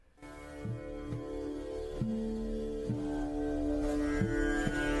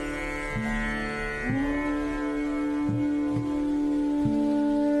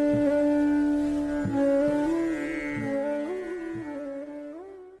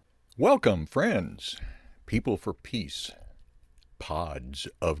Welcome, friends, people for peace, pods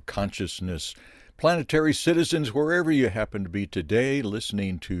of consciousness, planetary citizens, wherever you happen to be today,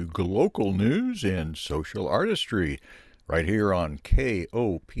 listening to local news and social artistry right here on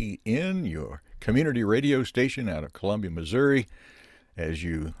KOPN, your community radio station out of Columbia, Missouri, as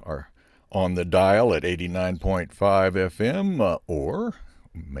you are on the dial at 89.5 FM, or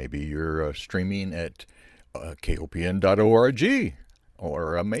maybe you're streaming at kopn.org.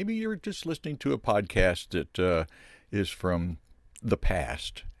 Or maybe you're just listening to a podcast that is from the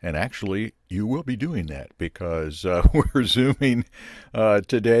past. And actually, you will be doing that because we're Zooming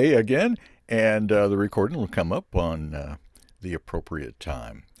today again, and the recording will come up on the appropriate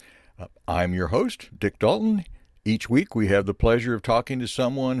time. I'm your host, Dick Dalton. Each week, we have the pleasure of talking to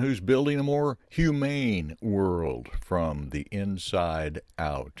someone who's building a more humane world from the inside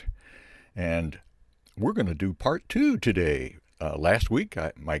out. And we're going to do part 2 today. Last week,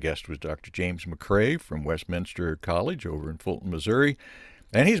 my guest was Dr. James McRae from Westminster College over in Fulton, Missouri,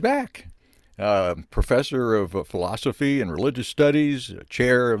 and he's back. Professor of Philosophy and Religious Studies,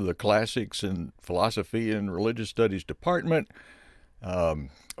 chair of the Classics in Philosophy and Religious Studies Department,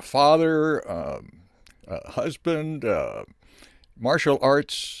 father, husband, martial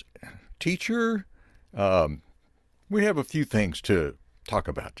arts teacher. We have a few things to talk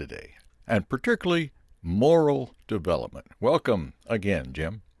about today, and particularly moral development. Welcome again,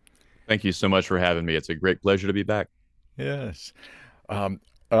 Jim. Thank you so much for having me. It's a great pleasure to be back. Yes.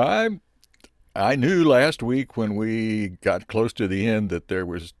 I knew last week when we got close to the end that there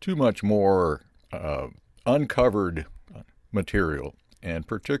was too much more uncovered material, and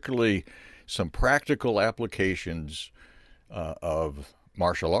particularly some practical applications of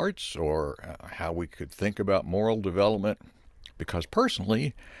martial arts or how we could think about moral development. Because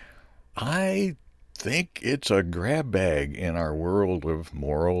personally, I think it's a grab bag in our world of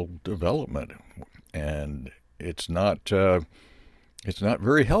moral development, and it's not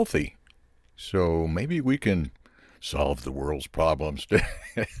very healthy. So maybe we can solve the world's problems.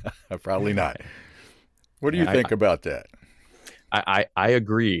 Probably not. What do you think about that? I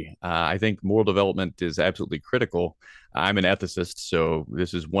agree. I think moral development is absolutely critical. I'm an ethicist, so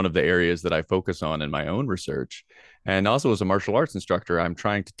this is one of the areas that I focus on in my own research. And also, as a martial arts instructor, I'm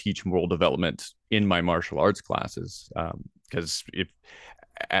trying to teach moral development in my martial arts classes. Because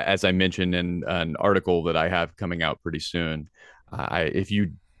as I mentioned in an article that I have coming out pretty soon, if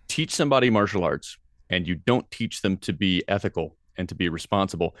you teach somebody martial arts and you don't teach them to be ethical and to be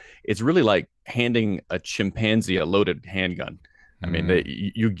responsible, it's really like handing a chimpanzee a loaded handgun. I mean,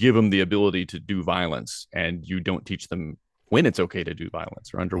 you give them the ability to do violence, and you don't teach them when it's okay to do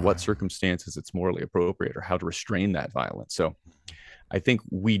violence or under what circumstances it's morally appropriate or how to restrain that violence. So I think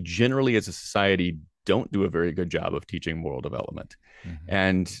we generally as a society don't do a very good job of teaching moral development.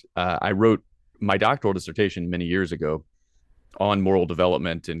 And I wrote my doctoral dissertation many years ago on moral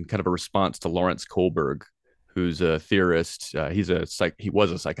development in kind of a response to Lawrence Kohlberg, who's a theorist. He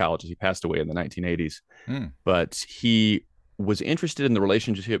was a psychologist. He passed away in the 1980s, but he was interested in the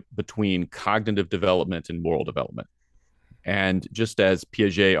relationship between cognitive development and moral development. And just as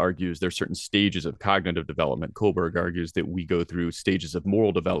Piaget argues there's certain stages of cognitive development, Kohlberg argues that we go through stages of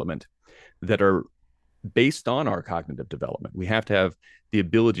moral development that are based on our cognitive development. We have to have the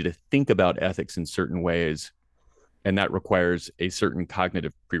ability to think about ethics in certain ways, and that requires a certain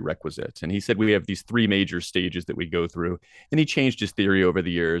cognitive prerequisite. And he said we have these 3 major stages that we go through. And he changed his theory over the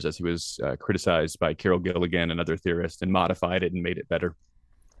years as he was criticized by Carol Gilligan and other theorists, and modified it and made it better.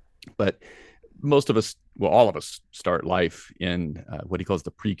 But most of us, well, all of us start life in what he calls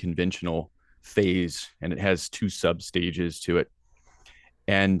the pre-conventional phase, and it has 2 sub-stages to it.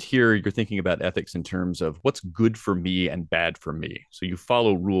 And here you're thinking about ethics in terms of what's good for me and bad for me. So you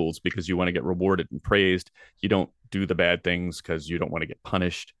follow rules because you want to get rewarded and praised. You don't do the bad things because you don't want to get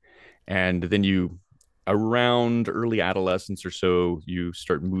punished. And then you, around early adolescence or so, you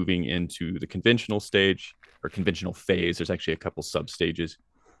start moving into the conventional stage or conventional phase. There's actually a couple sub-stages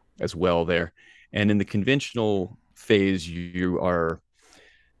as well there. And in the conventional phase, you are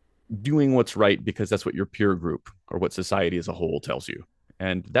doing what's right because that's what your peer group or what society as a whole tells you.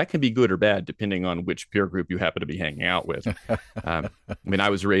 And that can be good or bad depending on which peer group you happen to be hanging out with. I mean,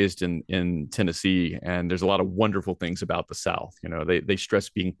 I was raised in Tennessee, and there's a lot of wonderful things about the South. You know, they stress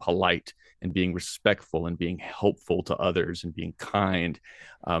being polite and being respectful and being helpful to others and being kind.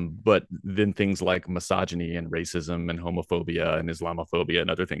 But then things like misogyny and racism and homophobia and Islamophobia and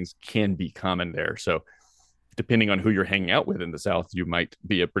other things can be common there. So depending on who you're hanging out with in the South, you might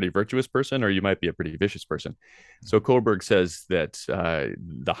be a pretty virtuous person or you might be a pretty vicious person. So Kohlberg says that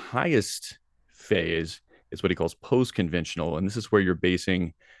the highest phase is what he calls post-conventional. And this is where you're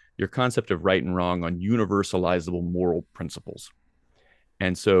basing your concept of right and wrong on universalizable moral principles.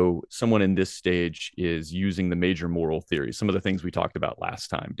 And so someone in this stage is using the major moral theories, some of the things we talked about last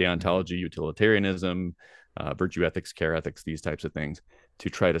time, Mhm. deontology, utilitarianism, virtue ethics, care ethics, these types of things, to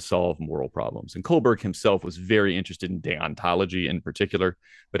try to solve moral problems. And Kohlberg himself was very interested in deontology in particular,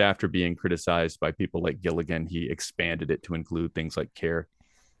 but after being criticized by people like Gilligan, he expanded it to include things like care.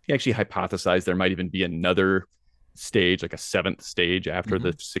 He actually hypothesized there might even be another stage, like a seventh stage after the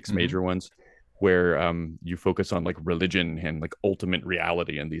Mhm. six Mhm. major ones, where you focus on like religion and like ultimate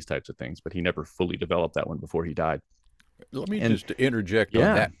reality and these types of things. But he never fully developed that one before he died. Let me And just interject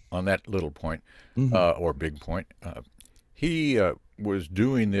yeah, on that little point, mm-hmm, or big point. He was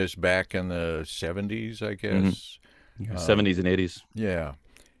doing this back in the 70s, I mm-hmm. guess. Yeah, Um, 70s and 80s. yeah.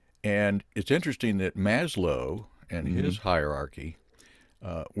 And it's interesting that Maslow and Mm-hmm, his hierarchy,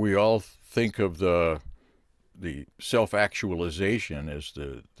 we all think of the self actualization as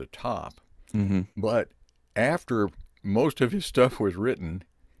the top. mm-hmm, But after most of his stuff was written,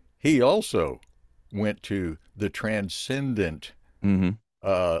 he also went to the transcendent mm-hmm,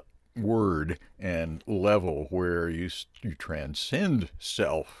 uh, word and level where you transcend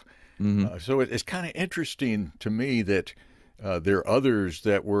self. mm-hmm. So it's kind of interesting to me that there are others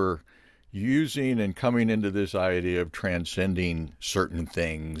that were using and coming into this idea of transcending certain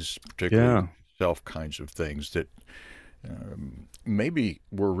things, particularly Yeah. self kinds of things that maybe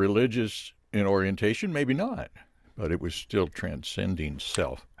were religious in orientation, maybe not, but it was still transcending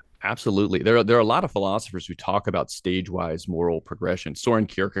self. Absolutely. There are a lot of philosophers who talk about stage-wise moral progression. Soren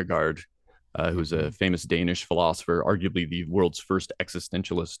Kierkegaard, who's Mm-hmm. a famous Danish philosopher, arguably the world's first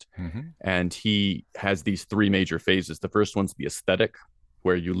existentialist, Mm-hmm. and he has these three major phases. The first one's the aesthetic,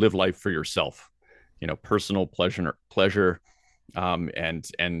 where you live life for yourself, personal pleasure, and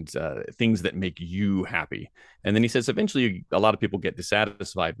things that make you happy. And then he says eventually a lot of people get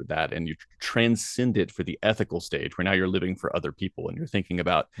dissatisfied with that, and you transcend it for the ethical stage, where now you're living for other people and you're thinking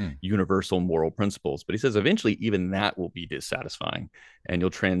about Hmm. universal moral principles. But he says eventually even that will be dissatisfying, and you'll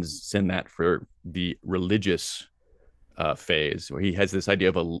transcend that for the religious phase, where he has this idea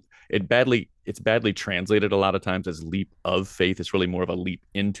of it's badly translated a lot of times as leap of faith. It's really more of a leap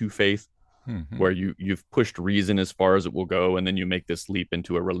into faith, Mm-hmm. where you've pushed reason as far as it will go, and then you make this leap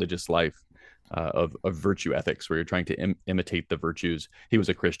into a religious life of virtue ethics, where you're trying to imitate the virtues. He was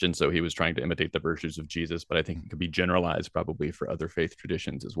a Christian, so he was trying to imitate the virtues of Jesus, but I think it could be generalized probably for other faith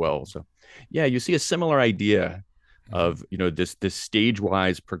traditions as well. So, yeah, you see a similar idea Mm-hmm. of this stage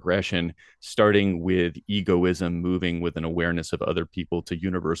wise progression, starting with egoism, moving with an awareness of other people to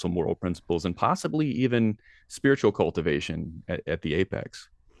universal moral principles, and possibly even spiritual cultivation at the apex.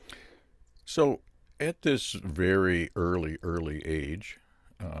 So, at this very early age,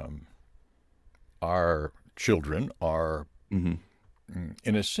 our children are, Mm-hmm.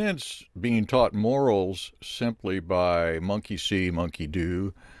 in a sense, being taught morals simply by monkey see, monkey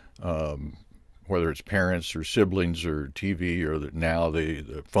do, um, whether it's parents or siblings or TV or now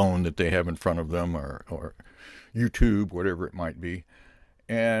the phone that they have in front of them or YouTube, whatever it might be.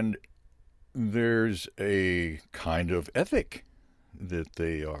 And there's a kind of ethic that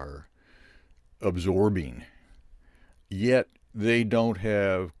they are absorbing, yet they don't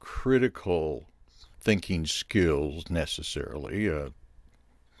have critical thinking skills necessarily.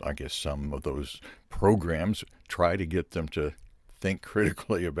 I guess some of those programs try to get them to think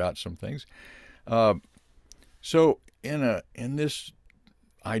critically about some things. Uh, so in this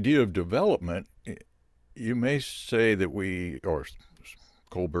idea of development, you may say that or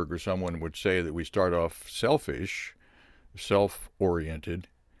Kohlberg or someone would say that we start off selfish, self-oriented,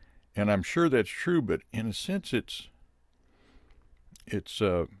 and I'm sure that's true. But in a sense, it's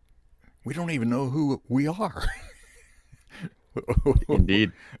we don't even know who we are.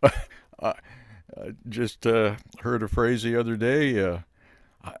 Indeed. I just heard a phrase the other day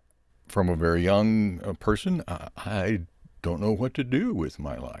from a very young person. I don't know what to do with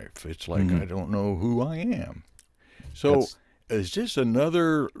my life. It's like Mm-hmm. I don't know who I am. So, That's is this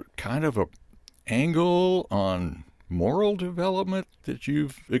another kind of a angle on moral development that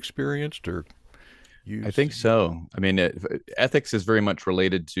you've experienced or I used? think so. I mean, ethics is very much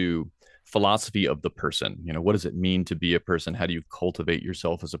related to philosophy of the person. What does it mean to be a person? How do you cultivate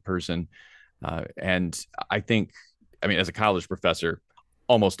yourself as a person? And I think, I mean, as a college professor,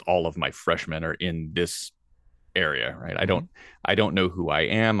 almost all of my freshmen are in this area, right? I Mm-hmm. don't I don't know who I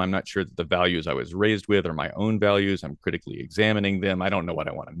am. I'm not sure that the values I was raised with are my own values. I'm critically examining them. I don't know what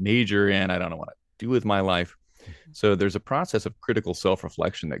I want to major in. I don't know what to do with my life. So there's a process of critical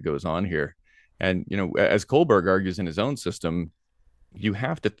self-reflection that goes on here. And as Kohlberg argues in his own system, you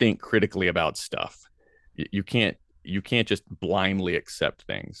have to think critically about stuff. You can't you can't just blindly accept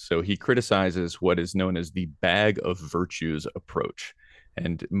things. So he criticizes what is known as the bag of virtues approach.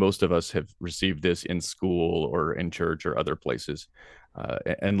 And most of us have received this in school or in church or other places,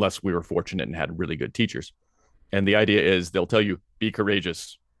 unless we were fortunate and had really good teachers. And the idea is they'll tell you, be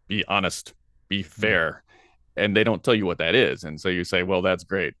courageous, be honest, be Mm-hmm. fair. And they don't tell you what that is. And so you say, well, that's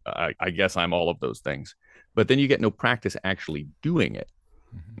great. I guess I'm all of those things. But then you get no practice actually doing it.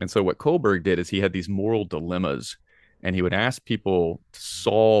 And so what Kohlberg did is he had these moral dilemmas, and he would ask people to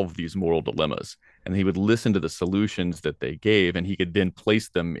solve these moral dilemmas, and he would listen to the solutions that they gave, and he could then place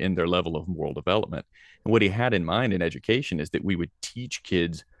them in their level of moral development. And what he had in mind in education is that we would teach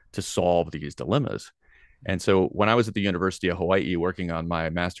kids to solve these dilemmas. And so when I was at the University of Hawaii working on my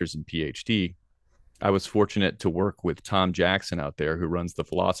master's and PhD, I was fortunate to work with Tom Jackson out there, who runs the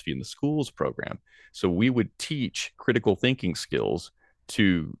philosophy in the schools program. So we would teach critical thinking skills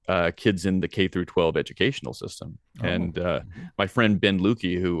to kids in the K through 12 educational system. Oh. And Mhm. my friend Ben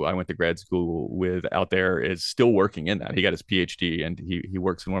Lukey, who I went to grad school with out there, is still working in that. He got his PhD, and he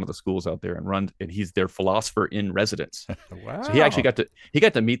works in one of the schools out there and runs, and he's their philosopher in residence. So he actually Wow.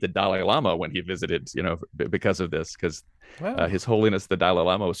 got to meet the Dalai Lama when he visited, because of this, because Wow. His Holiness the Dalai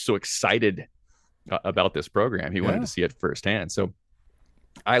Lama was so excited about this program. He wanted to Yeah. see it firsthand. So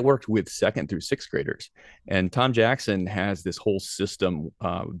I worked with second through sixth graders, and Tom Jackson has this whole system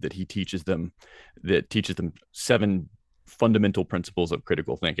that he teaches them, that teaches them 7 fundamental principles of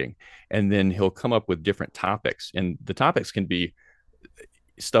critical thinking. And then he'll come up with different topics. And the topics can be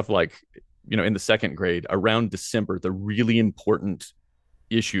stuff like, in the second grade around December, the really important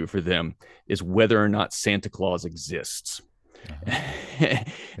issue for them is whether or not Santa Claus exists. Uh-huh. And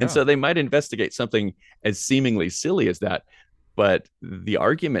Yeah. so they might investigate something as seemingly silly as that, but the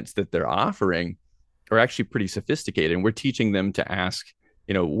arguments that they're offering are actually pretty sophisticated. And we're teaching them to ask,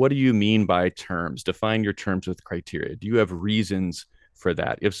 what do you mean by terms? Define your terms with criteria. Do you have reasons for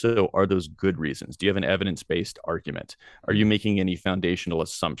that? If so, are those good reasons? Do you have an evidence-based argument? Are you Mm. making any foundational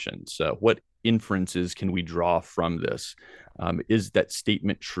assumptions? What inferences can we draw from this? Is that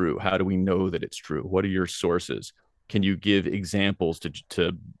statement true? How do we know that it's true? What are your sources? Can you give examples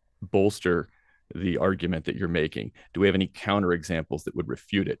to bolster the argument that you're making? Do we have any counter examples that would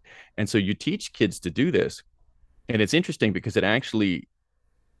refute it? And so you teach kids to do this. And it's interesting because it actually,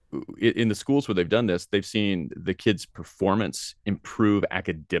 in the schools where they've done this, they've seen the kids' performance improve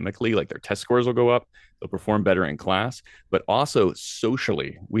academically, like their test scores will go up, they'll perform better in class, but also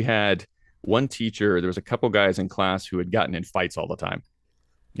socially. We had one teacher, there was a couple guys in class who had gotten in fights all the time.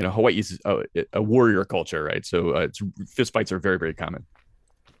 Hawaii's a warrior culture, right? So fist fights are very, very common.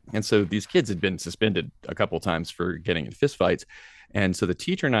 And so these kids had been suspended a couple of times for getting in fistfights. And so the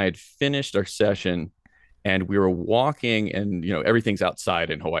teacher and I had finished our session, and we were walking, and everything's outside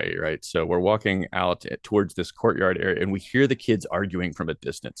in Hawaii, right? So we're walking out towards this courtyard area, and we hear the kids arguing from a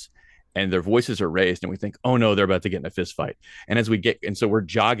distance, and their voices are raised, and we think, oh no, they're about to get in a fist fight. And so we're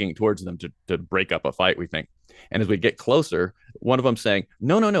jogging towards them to break up a fight, we think. And as we get closer, one of them saying,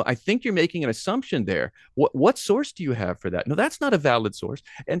 no, no, no, I think you're making an assumption there. What source do you have for that? No, that's not a valid source.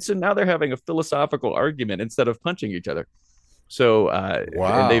 And so now they're having a philosophical argument instead of punching each other. So,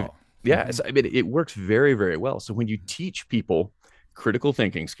 and they've, Wow. yeah, so, I mean, it works very, very well. So when you teach people critical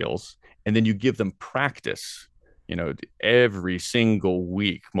thinking skills, and then you give them practice, every single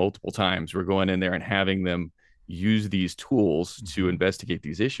week, multiple times, we're going in there and having them use these tools to Mhm. investigate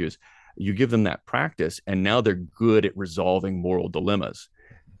these issues. You give them that practice, and now they're good at resolving moral dilemmas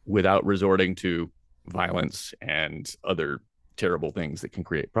without resorting to violence and other terrible things that can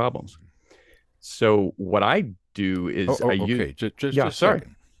create problems. So what I do Oh, is I oh, use, okay. Just yeah, a sorry.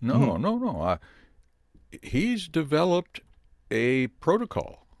 second. Mhm. No, no, no. He's developed a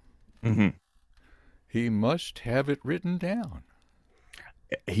protocol. Mhm. He must have it written down.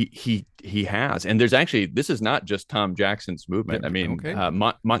 He has, and there's actually, this is not just Tom Jackson's Yeah. movement. I mean, Okay.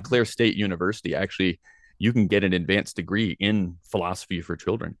 Mhm. Montclair State University actually, you can get an advanced degree in philosophy for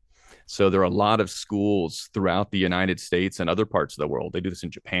children. So there are a lot of schools throughout the United States and other parts of the world. They do this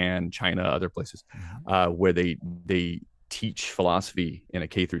in Japan, China, other places, Mhm. where they teach philosophy in a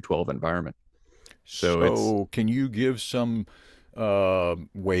K through 12 environment. So it's So, can you give some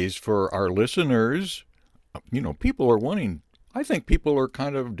ways for our listeners? People are wanting, I think people are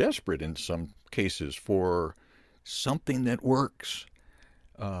kind of desperate in some cases for something that works.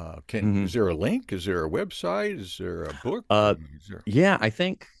 Is mhm. there a link? Is there a website? Is there a book? uh, Is there, Yeah, I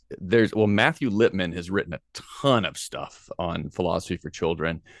think Matthew Lipman has written a ton of stuff on philosophy for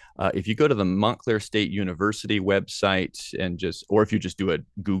children. If you go to the Montclair State University website or if you just do a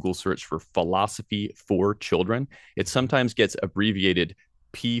Google search for philosophy for children, it sometimes gets abbreviated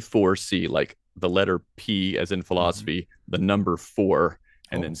P4C, like the letter P as in Hmm. philosophy, the number four,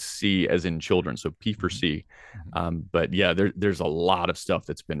 and then Oh. C as in children. So P for Hmm. C. Hmm. But yeah, there's a lot of stuff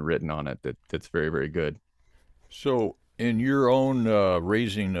that's been written on it that's very, very good. So, in your own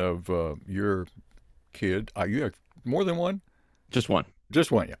raising of your kid, you have more than one? Just one.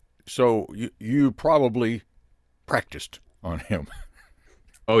 Just one, yeah. So you probably practiced on him.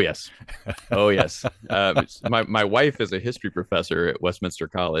 Oh yes. Oh yes. My wife is a history professor at Westminster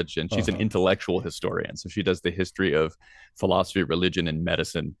College, and she's an Uh-huh. intellectual historian. So she does the history of philosophy, religion, and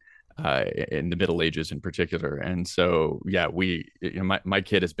medicine in the Middle Ages in particular. And so, yeah, my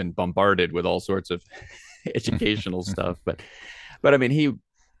kid has been bombarded with all sorts of educational stuff. But I mean,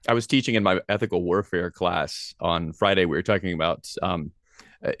 I was teaching in my ethical warfare class on Friday. We were talking about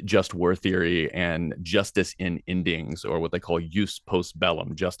just war theory and justice in endings, or what they call jus post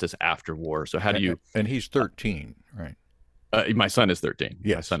bellum, justice after war. So how do you And he's 13, right? my son is 13. My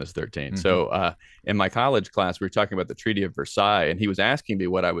Yes. son is 13. Hmm. So in my college class, we were talking about the Treaty of Versailles, and he was asking me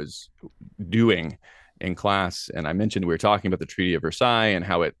what I was doing in class. And I mentioned we were talking about the Treaty of Versailles and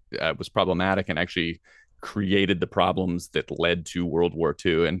how it was problematic and actually created the problems that led to World War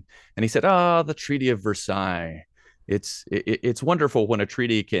II. And he said, "Oh, the Treaty of Versailles. It's wonderful when a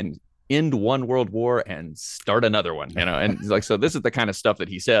treaty can end one world war and start another one, you know." And he's like, so this is the kind of stuff that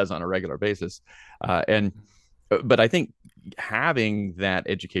he says on a regular basis. And but I think having that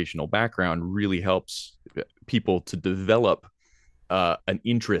educational background really helps people to develop an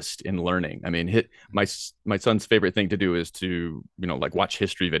interest in learning. I mean, my son's favorite thing to do is to like watch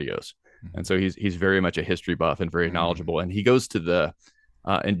history videos, and so he's very much a history buff and very Hmm. knowledgeable. And he goes to the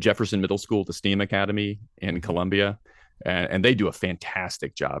in Jefferson Middle School, the STEAM Academy in Hmm. Columbia, and they do a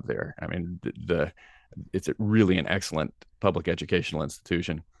fantastic job there. I mean, it's really an excellent public educational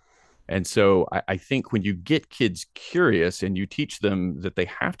institution. And so I think when you get kids curious and you teach them that they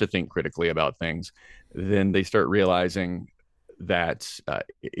have to think critically about things, then they start realizing that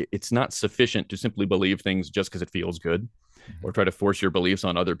it's not sufficient to simply believe things just because it feels good or try to force your beliefs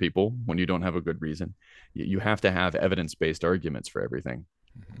on other people when you don't have a good reason. You have to have evidence based arguments for everything.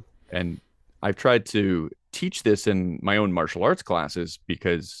 Hmm. And I've tried to teach this in my own martial arts classes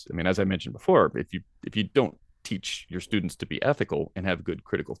because, I mean, as I mentioned before, if you don't teach your students to be ethical and have good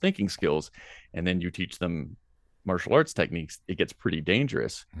critical thinking skills, and then you teach them martial arts techniques, it gets pretty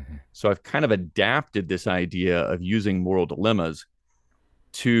dangerous. Hmm. So I've kind of adapted this idea of using moral dilemmas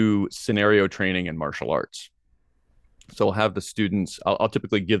to scenario training in martial arts. So I'll have the students, I'll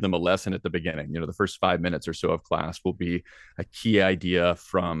typically give them a lesson at the beginning. The first 5 minutes or so of class will be a key idea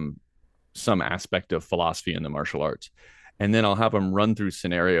from some aspect of philosophy in the martial arts. And then I'll have them run through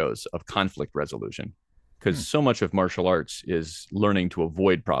scenarios of conflict resolution because Hmm. so much of martial arts is learning to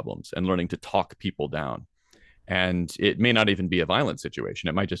avoid problems and learning to talk people down. And it may not even be a violent situation.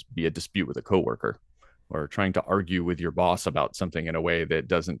 It might just be a dispute with a coworker or trying to argue with your boss about something in a way that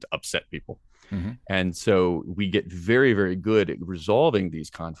doesn't upset people. Hmm. And so we get very, very good at resolving these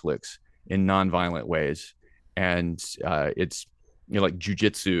conflicts in nonviolent ways. And it's, like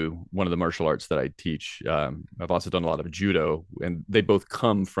jujitsu, one of the martial arts that I teach. I've also done a lot of judo, and they both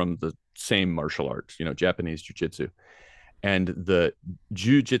come from the same martial arts, Japanese jujitsu. And the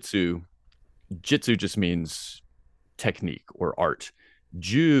jujitsu, jitsu just means technique or art.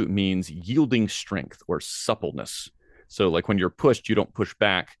 Ju means yielding strength or suppleness. So, like when you're pushed, you don't push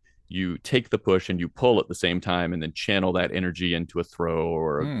back. You take the push and you pull at the same time and then channel that energy into a throw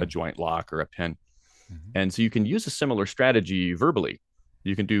or a Hmm. joint lock or a pin. Hmm. And so you can use a similar strategy verbally.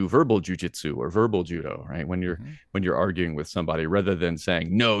 You can do verbal jujitsu or verbal judo, right? Hmm. When you're arguing with somebody, rather than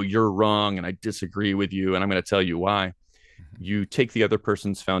saying, "No, you're wrong and I disagree with you and I'm going to tell you why." You take the other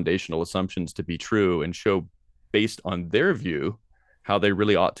person's foundational assumptions to be true and show, based on their view, how they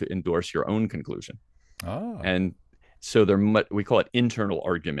really ought to endorse your own conclusion. Ah. And so we call it internal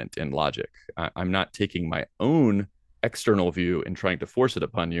argument in logic. I'm not taking my own external view and trying to force it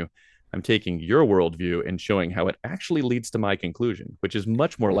upon you. I'm taking your worldview and showing how it actually leads to my conclusion, which is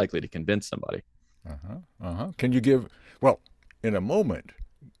much more likely to convince somebody. Uh-huh. Uh-huh. Can you give, well, in a moment,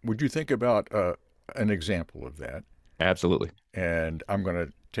 would you think about an example of that? Absolutely. And I'm going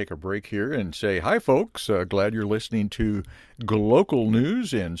to take a break here and say, hi, folks. Glad you're listening to local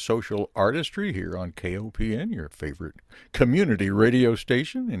news and social artistry here on KOPN, your favorite community radio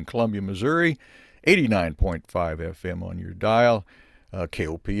station in Columbia, Missouri. 89.5 FM on your dial.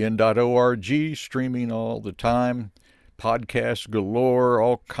 KOPN.org, streaming all the time. Podcasts galore,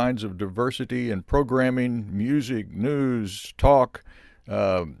 all kinds of diversity and programming, music, news, talk.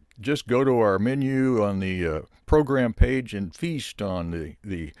 Just go to our menu on the program page and feast on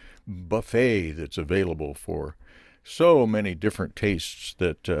the buffet that's available for so many different tastes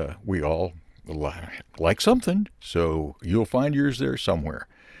that we all like something, so you'll find yours there somewhere.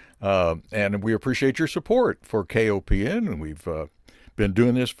 And we appreciate your support for KOPN. And we've been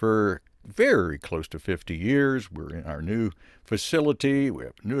doing this for very close to 50 years. We're in our new facility. We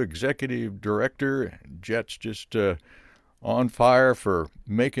have a new executive director. Jet's just on fire for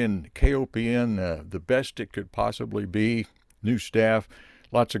making KOPN the best it could possibly be. New staff,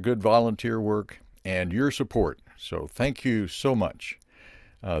 lots of good volunteer work, and your support. So thank you so much.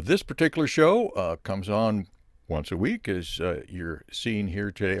 This particular show comes on once a week, as you're seeing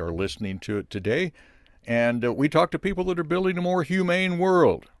here today or listening to it today. And we talk to people that are building a more humane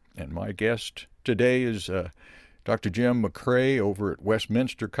world. And my guest today is Dr. Jim McRae over at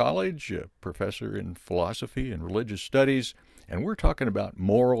Westminster College, a professor in philosophy and religious studies. And we're talking about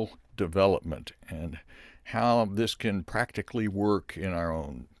moral development and how this can practically work in our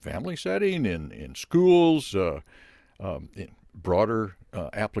own family setting, in schools, in broader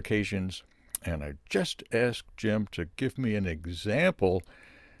applications. And I just asked Jim to give me an example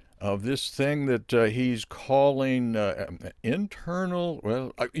of this thing that he's calling internal.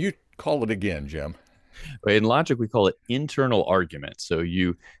 Well, you call it again, Jim. In logic, we call it internal argument. So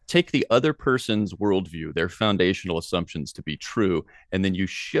you take the other person's worldview, their foundational assumptions to be true, and then you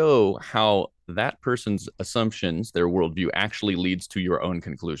show how that person's assumptions, their worldview, actually leads to your own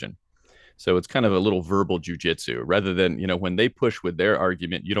conclusion. So it's kind of a little verbal jujitsu. Rather than, when they push with their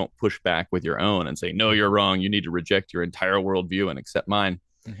argument, you don't push back with your own and say, no, you're wrong. You need to reject your entire worldview and accept mine.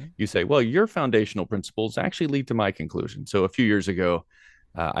 Mm-hmm. You say, well, your foundational principles actually lead to my conclusion. So a few years ago,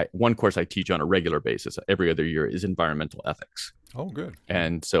 one course I teach on a regular basis every other year is environmental ethics. Oh, good.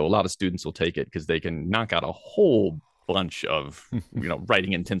 And so a lot of students will take it because they can knock out a whole bunch of,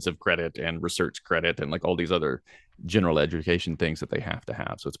 writing intensive credit and research credit and like all these other general education things that they have to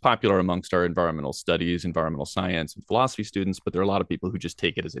have. So it's popular amongst our environmental studies, environmental science, and philosophy students, but there are a lot of people who just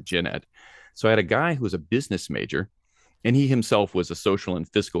take it as a gen ed. So I had a guy who was a business major, and he himself was a social and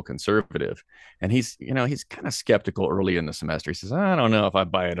fiscal conservative. And he's kind of skeptical early in the semester. He says, I don't know if I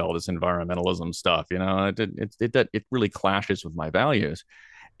buy into all this environmentalism stuff. It really clashes with my values.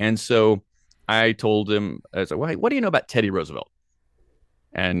 And so I told him, I said, well, what do you know about Teddy Roosevelt?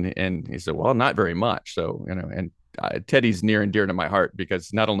 And he said, well, not very much. So, and Teddy's near and dear to my heart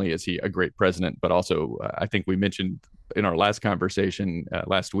because not only is he a great president, but also I think we mentioned in our last conversation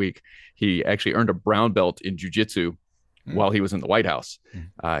last week, he actually earned a brown belt in jiu-jitsu while he was in the White House.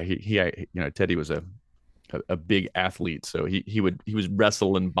 Teddy was a big athlete, so he was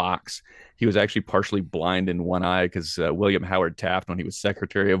wrestle and box. He was actually partially blind in one eye because William Howard Taft, when he was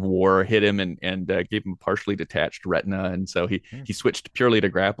Secretary of War, hit him and gave him a partially detached retina, and so he switched purely to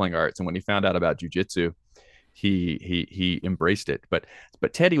grappling arts. And when he found out about jiu-jitsu, he embraced it. But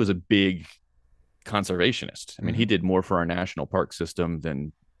Teddy was a big conservationist. I mean, he did more for our national park system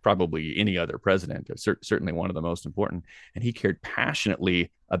than probably any other president, certainly one of the most important. And he cared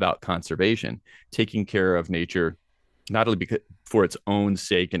passionately about conservation, taking care of nature, not only because for its own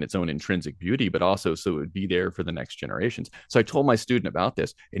sake and its own intrinsic beauty, but also so it would be there for the next generations. So I told my student about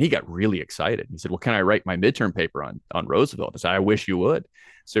this, and he got really excited. He said, well, can I write my midterm paper on Roosevelt? I said, I wish you would.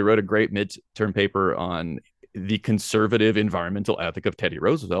 So he wrote a great midterm paper on the conservative environmental ethic of Teddy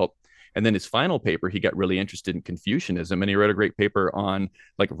Roosevelt. And then his final paper, he got really interested in Confucianism, and he wrote a great paper on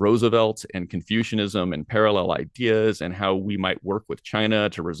like Roosevelt and Confucianism and parallel ideas and how we might work with China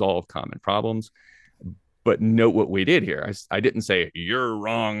to resolve common problems. But note what we did here. I didn't say you're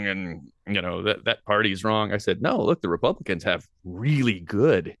wrong and that party's wrong. I said, no, look, the Republicans have a really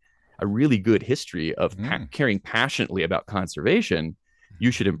good history of caring passionately about conservation.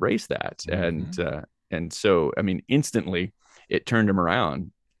 You should embrace that. And so, I mean, instantly it turned him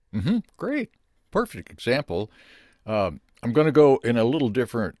around. Great. Perfect example. I'm going to go in a little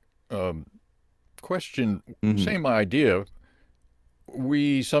different question. Same idea.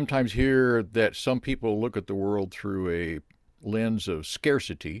 We sometimes hear that some people look at the world through a lens of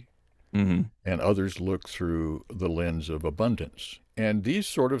scarcity, and others look through the lens of abundance. And these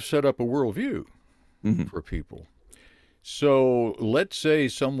sort of set up a worldview for people. So let's say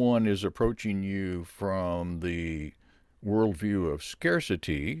someone is approaching you from the worldview of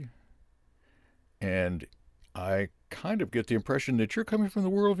scarcity, and I kind of get the impression that you're coming from the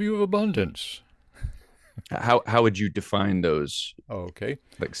worldview of abundance. How would you define those? Okay.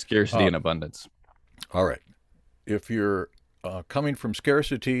 Like scarcity and abundance. All right. If you're coming from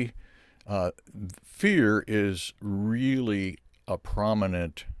scarcity, fear is really a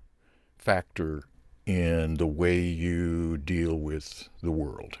prominent factor in the way you deal with the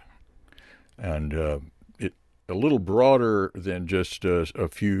world. And a little broader than just a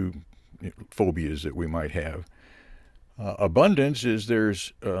few phobias that we might have. Abundance is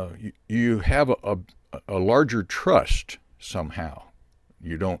you have a larger trust somehow.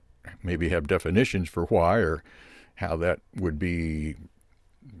 You don't maybe have definitions for why or how that would be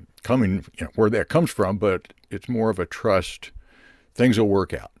coming, where that comes from, but it's more of a trust. Things will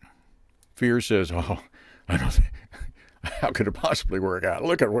work out. Fear says, "Oh, I don't think, how could it possibly work out?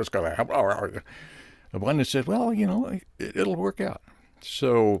 Look at what's going to happen." Abundance says, "Well, it'll work out."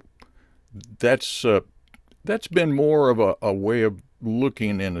 So that's that's been more of a way of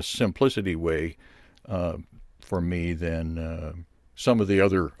looking in a simplicity way uh, for me than some of the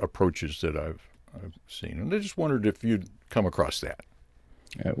other approaches that I've seen. And I just wondered if you'd come across that.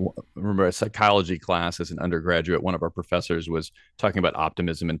 Remember a psychology class as an undergraduate, one of our professors was talking about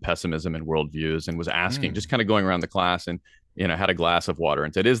optimism and pessimism and worldviews and was asking, just Mm. kind of going around the class and, had a glass of water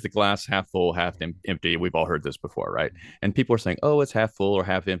and said, is the glass half full, half empty? We've all heard this before, right? And people are saying, oh, it's half full or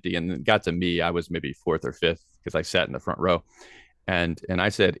half empty. And it got to me, I was maybe fourth or fifth because I sat in the front row. And I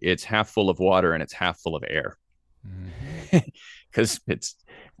said, it's half full of water and it's half full of air. Mm-hmm. Because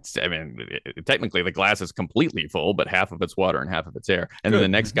I mean, technically the glass is completely full, but half of it's water and half of it's air. And then the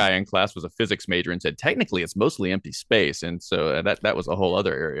Good. next Mm-hmm. guy in class was a physics major and said, technically it's mostly empty space. And so that was a whole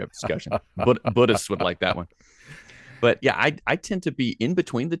other area of discussion. But Buddhists would like that one. But yeah, I tend to be in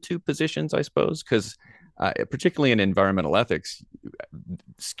between the two positions, I suppose, because particularly in environmental ethics,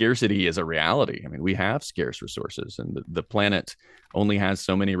 scarcity is a reality. I mean, we have scarce resources, and the planet only has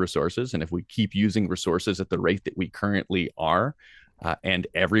so many resources. And if we keep using resources at the rate that we currently are, and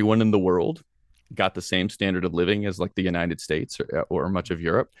everyone in the world got the same standard of living as like the United States or much of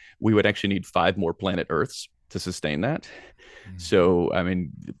Europe, we would actually need 5 more planet Earths to sustain that. Mm-hmm. So, I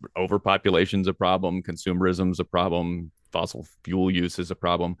mean, overpopulation's a problem, consumerism's a problem, fossil fuel use is a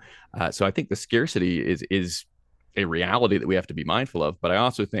problem. So, I think the scarcity is a reality that we have to be mindful of. But I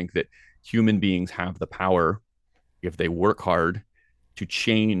also think that human beings have the power, if they work hard, to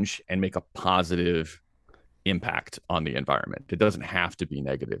change and make a positive impact on the environment. It doesn't have to be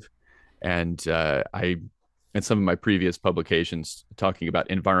negative. And in some of my previous publications talking about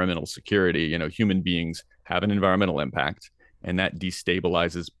environmental security, human beings have an environmental impact and that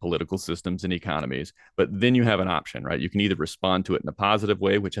destabilizes political systems and economies. But then you have an option, right? You can either respond to it in a positive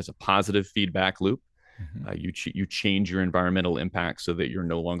way, which has a positive feedback loop. Mm-hmm. You change your environmental impact so that you're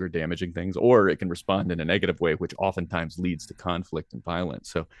no longer damaging things, or it can respond in a negative way, which oftentimes leads to conflict and violence.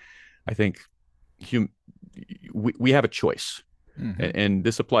 So I think hum- we have a choice, Mm-hmm. and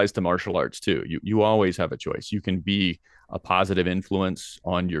this applies to martial arts too. You always have a choice. You can be a positive influence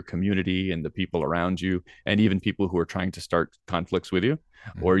on your community and the people around you, and even people who are trying to start conflicts with you,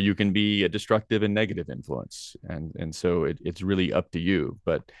 or Mm-hmm. you can be a destructive and negative influence. And so it's really up to you.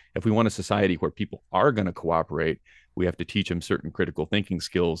 But if we want a society where people are going to cooperate, we have to teach them certain critical thinking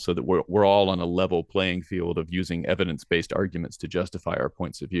skills so that we're all on a level playing field of using evidence-based arguments to justify our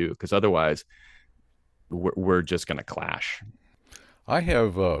points of view. Because otherwise, we're just going to clash. I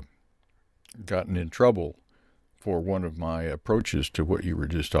have gotten in trouble for one of my approaches to what you were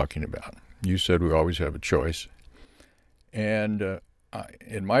just talking about. You said we always have a choice. And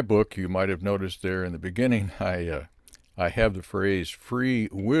in my book, you might have noticed there in the beginning, I have the phrase free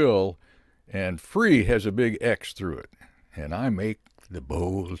will, and free has a big X through it. And I make the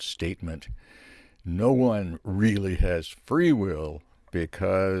bold statement no one really has free will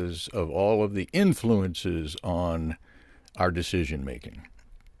because of all of the influences on our decision making.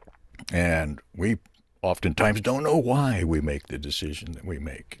 And we oftentimes don't know why we make the decision that we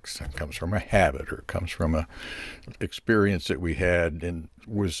make. It comes from a habit or it comes from a experience that we had and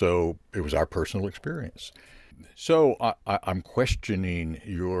it was our personal experience. So I'm questioning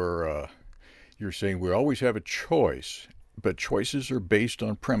you're saying we always have a choice, but choices are based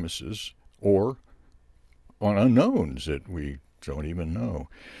on premises or on unknowns that we don't even know.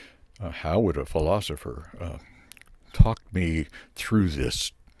 How would a philosopher talk me through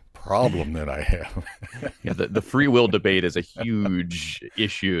this problem that I have? Yeah, the free will debate is a huge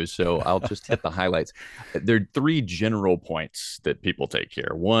issue. So I'll just hit the highlights. There are 3 general points that people take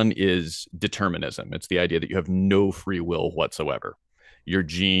here. One is determinism. It's the idea that you have no free will whatsoever. Your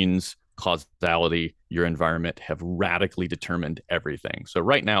genes, causality, your environment have radically determined everything. So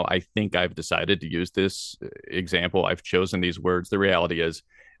right now, I think I've decided to use this example. I've chosen these words. The reality is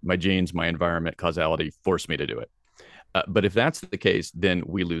my genes, my environment, causality force me to do it. But if that's the case, then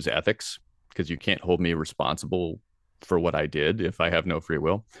we lose ethics because you can't hold me responsible for what I did if I have no free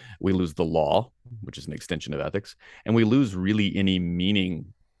will. We lose the law, which is an extension of ethics, and we lose really any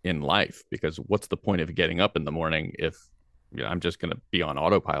meaning in life because what's the point of getting up in the morning if I'm just going to be on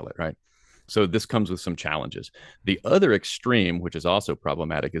autopilot, right? So this comes with some challenges. The other extreme, which is also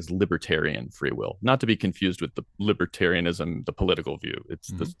problematic, is libertarian free will, not to be confused with the libertarianism, the political view. It's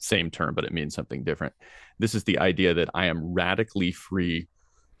the Mm-hmm. same term, but it means something different. This is the idea that I am radically free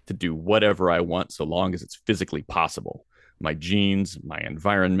to do whatever I want so long as it's physically possible. My genes, my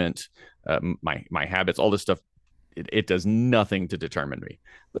environment, my habits, all this stuff, it does nothing to determine me.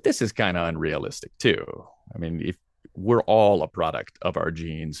 But this is kind of unrealistic too. I mean, if we're all a product of our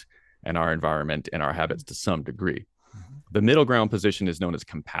genes and our environment and our habits to some degree. Mm-hmm. The middle ground position is known as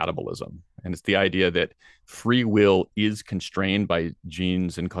compatibilism. And it's the idea that free will is constrained by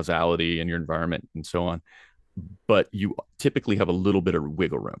genes and causality and your environment and so on, but you typically have a little bit of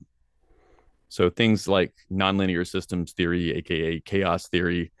wiggle room. So things like nonlinear systems theory, aka chaos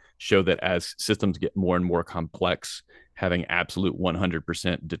theory, show that as systems get more and more complex, having absolute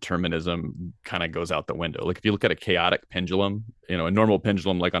 100% determinism kind of goes out the window. Like if you look at a chaotic pendulum, a normal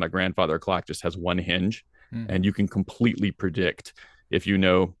pendulum like on a grandfather clock just has one hinge, Mm-hmm. and you can completely predict if you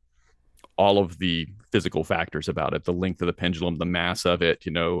know all of the physical factors about it, the length of the pendulum, the mass of it,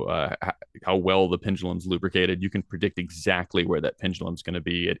 how well the pendulum's lubricated. You can predict exactly where that pendulum's going to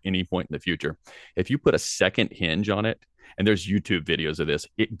be at any point in the future. If you put a second hinge on it, and there's YouTube videos of this,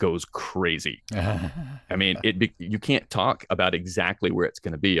 it goes crazy. I mean, you can't talk about exactly where it's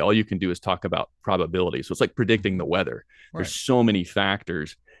going to be. All you can do is talk about probability. So it's like predicting the weather. Right. There's so many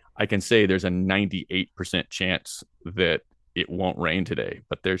factors. I can say there's a 98% chance that it won't rain today,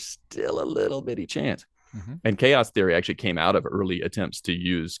 but there's still a little bitty chance. Mm-hmm. And chaos theory actually came out of early attempts to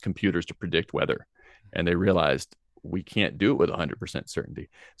use computers to predict weather. And they realized we can't do it with 100% certainty.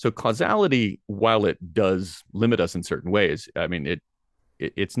 So causality, while it does limit us in certain ways, I mean,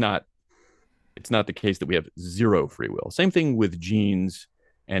 it's not the case that we have zero free will. Same thing with genes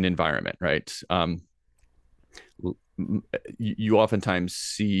and environment, right? You oftentimes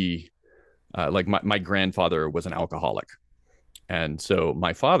see, like my grandfather was an alcoholic. And so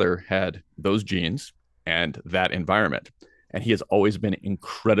my father had those genes and that environment. And he has always been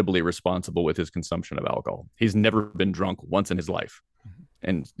incredibly responsible with his consumption of alcohol. He's never been drunk once in his life. Mm-hmm.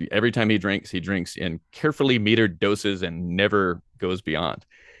 And every time he drinks in carefully metered doses and never goes beyond.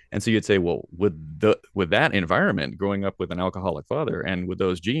 And so you'd say, well, with that environment, growing up with an alcoholic father and with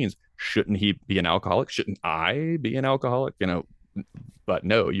those genes, shouldn't he be an alcoholic? Shouldn't I be an alcoholic? But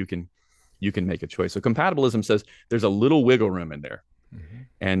no, you can make a choice. So compatibilism says there's a little wiggle room in there. Mm-hmm.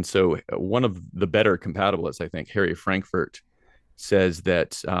 And so one of the better compatibilists, I think, Harry Frankfurt, says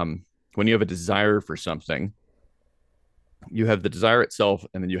that when you have a desire for something, you have the desire itself,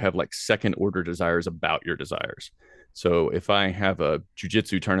 and then you have like second order desires about your desires. So if I have a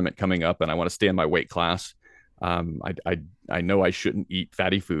jujitsu tournament coming up and I want to stay in my weight class, I know I shouldn't eat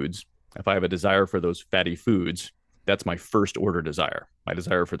fatty foods. If I have a desire for those fatty foods, that's my first order desire, my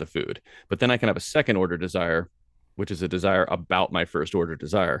desire for the food. But then I can have a second order desire, which is a desire about my first order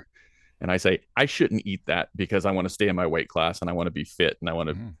desire. And I say, I shouldn't eat that because I want to stay in my weight class and I want to be fit and I want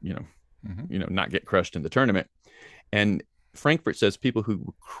to, Mm-hmm. not get crushed in the tournament. And Frankfurt says people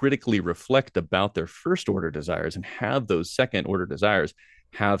who critically reflect about their first order desires and have those second order desires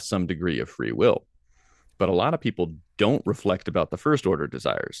have some degree of free will. But a lot of people don't reflect about the first order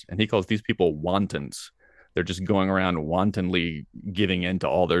desires. And he calls these people wantons. They're just going around wantonly giving in to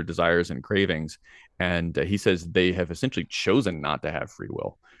all their desires and cravings. And he says they have essentially chosen not to have free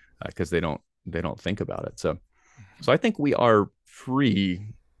will because they don't think about it. So I think we are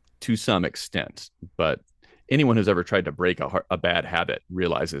free to some extent, but anyone who's ever tried to break a bad habit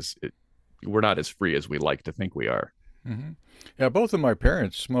realizes we're not as free as we like to think we are. Mm-hmm. Yeah, both of my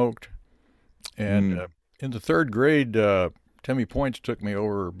parents smoked, and in the third grade, Timmy Points took me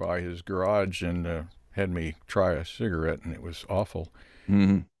over by his garage and had me try a cigarette, and it was awful.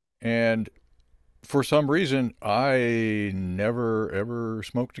 Mm-hmm. And for some reason, I never ever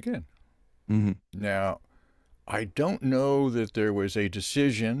smoked again. Mm-hmm. Now, I don't know that there was a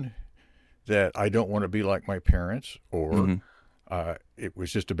decision that I don't want to be like my parents, or Mm-hmm. it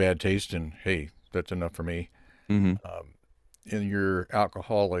was just a bad taste, and hey, that's enough for me. Mm-hmm. In your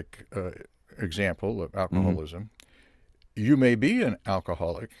alcoholic example of Mm-hmm. alcoholism, you may be an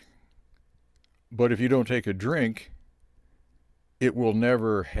alcoholic, but if you don't take a drink, it will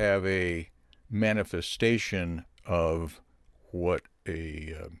never have a manifestation of what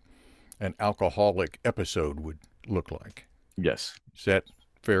an alcoholic episode would look like. Yes. Is that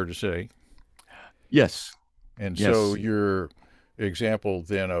fair to say? Yes. And Yes. so your example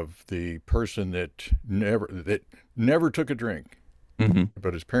then of the person that never took a drink, Mm-hmm.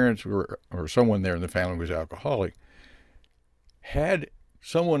 but his parents were, or someone there in the family was alcoholic, had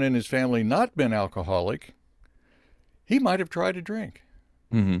someone in his family not been alcoholic, he might have tried to drink.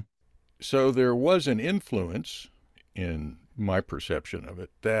 Mm-hmm. So there was an influence in my perception of it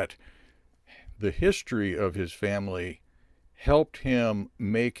that the history of his family helped him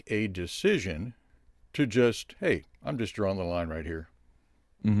make a decision to just, hey, I'm just drawing the line right here.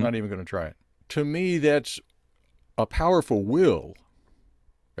 I'm Mm-hmm. not even going to try it. To me, that's a powerful will.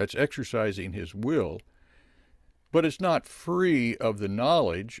 That's exercising his will, but it's not free of the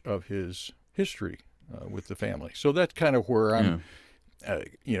knowledge of his history with the family. So that's kind of where I'm,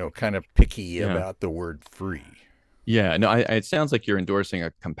 Yeah. kind of picky Yeah. about the word free. Yeah, no, it sounds like you're endorsing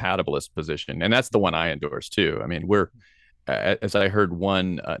a compatibilist position, and that's the one I endorse too. I mean, as I heard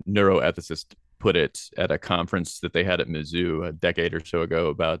one neuroethicist put it at a conference that they had at Mizzou a decade or so ago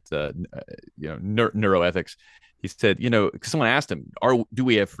about neuroethics. He said, someone asked him, do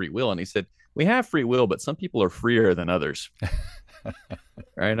we have free will? And he said, we have free will, but some people are freer than others.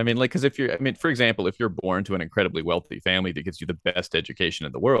 Right. I mean, like, because for example, if you're born to an incredibly wealthy family that gives you the best education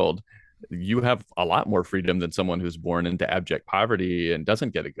in the world, you have a lot more freedom than someone who's born into abject poverty and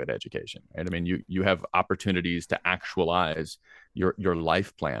doesn't get a good education. Right. I mean, you have opportunities to actualize your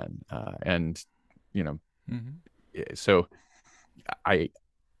life plan. And, you know, Mm-hmm. so I,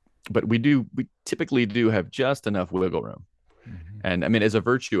 but we typically do have just enough wiggle room. Mm-hmm. And I mean, as a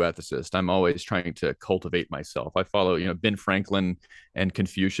virtue ethicist, I'm always trying to cultivate myself. I follow, Ben Franklin and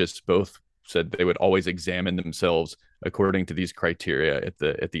Confucius both said they would always examine themselves according to these criteria at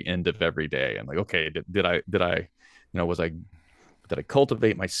the end of every day. And like, okay, was I did I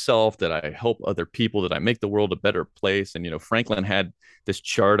cultivate myself? Did I help other people? Did I make the world a better place? And Franklin had this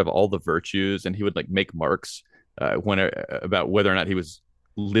chart of all the virtues, and he would like make marks about whether or not he was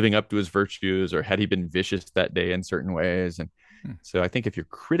living up to his virtues or had he been vicious that day in certain ways. And so I think if you're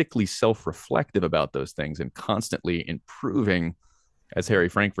critically self-reflective about those things and constantly improving, as Harry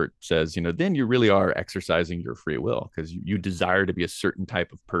Frankfurt says, then you really are exercising your free will because you desire to be a certain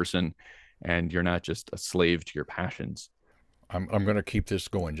type of person and you're not just a slave to your passions. I'm going to keep this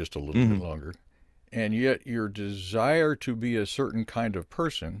going just a little bit Mm-hmm. longer. And yet, your desire to be a certain kind of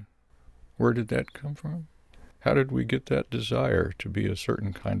person, where did that come from? How did we get that desire to be a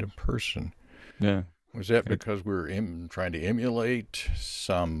certain kind of person? Yeah. Was that because we're trying to emulate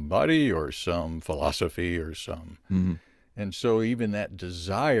somebody or some philosophy or some? Mm-hmm. And so, even that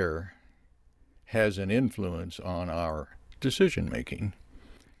desire has an influence on our decision making.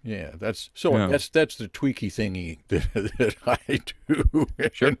 Yeah, Yeah. that's the tweaky thingy that I do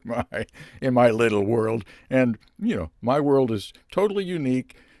Sure. in my little world. And my world is totally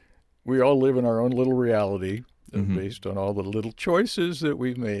unique. We all live in our own little reality Mm-hmm. based on all the little choices that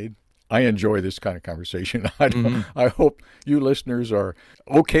we've made. I enjoy this kind of conversation. I Mm-hmm. I hope you listeners are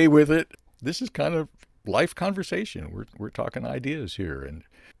okay with it. This is kind of life conversation. We're talking ideas here, and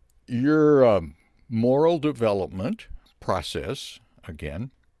your moral development process again.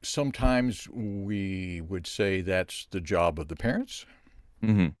 Sometimes we would say that's the job of the parents.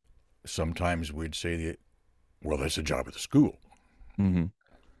 Mm-hmm. Sometimes we'd say that, well, that's the job of the school. Mm-hmm.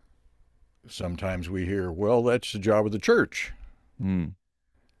 Sometimes we hear, well, that's the job of the church. Mm.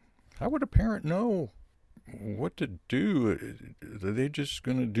 How would a parent know what to do? Are they just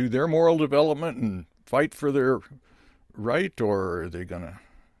going to do their moral development and fight for their right, or are they going to?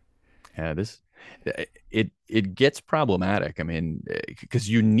 Yeah, it gets problematic. I mean, because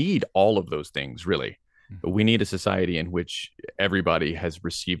you need all of those things, really. We need a society in which everybody has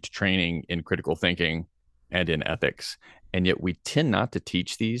received training in critical thinking and in ethics. And yet we tend not to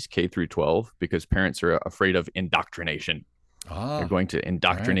teach these K through 12 because parents are afraid of indoctrination. They're Ah, going to right.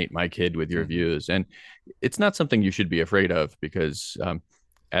 indoctrinate my kid with your Mm-hmm. views. And it's not something you should be afraid of because,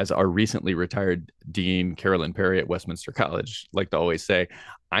 as our recently retired Dean Carolyn Perry at Westminster College like to always say,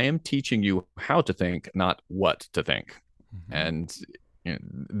 I am teaching you how to think, not what to think. Mm-hmm. And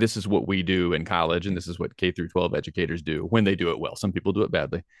this is what we do in college, and this is what K through 12 educators do when they do it well. Some people do it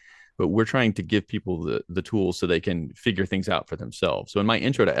badly, but we're trying to give people the tools so they can figure things out for themselves. So in my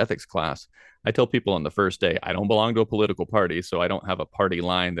intro to ethics class, I tell people on the first day, I don't belong to a political party, so I don't have a party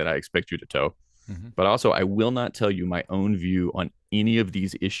line that I expect you to toe. Mm-hmm. But also, I will not tell you my own view on any of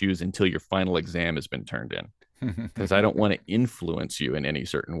these issues until your final exam has been turned in, because I don't want to influence you in any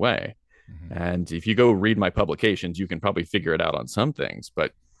certain way. Mm-hmm. And if you go read my publications, you can probably figure it out on some things,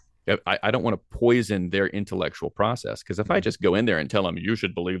 but I don't want to poison their intellectual process because if I just go in there and tell them you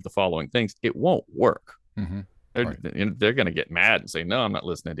should believe the following things, it won't work. Mm-hmm. They're, Right. they're going to get mad and say, "No, I'm not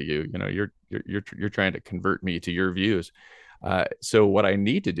listening to you. You're trying to convert me to your views." So what I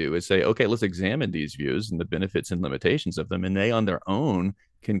need to do is say, "Okay, let's examine these views and the benefits and limitations of them, and they on their own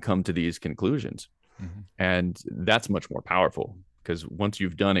can come to these conclusions." Mm-hmm. And that's much more powerful because once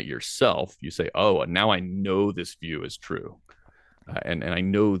you've done it yourself, you say, "Oh, now I know this view is true." and I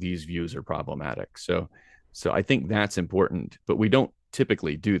know these views are problematic. So I think that's important, but we don't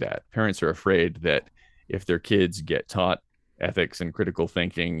typically do that. Parents are afraid that if their kids get taught ethics and critical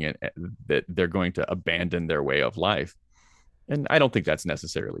thinking, and that they're going to abandon their way of life. And I don't think that's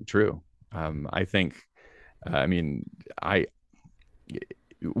necessarily true. I think, I mean, I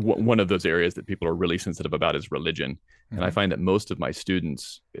one of those areas that people are really sensitive about is religion. And I Mm-hmm. find that most of my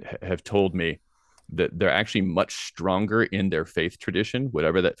students have told me that they're actually much stronger in their faith tradition,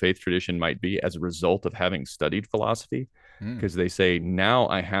 whatever that faith tradition might be, as a result of having studied philosophy. Mm. Because they say, now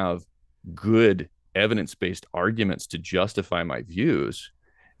I have good evidence based arguments to justify my views.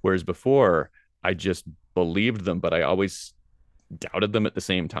 Whereas before, I just believed them, but I always doubted them at the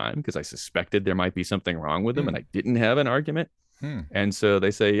same time because I suspected there might be something wrong with them and Mm. I didn't have an argument. Mm. And so they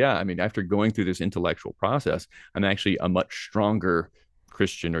say, yeah, I mean, after going through this intellectual process, I'm actually a much stronger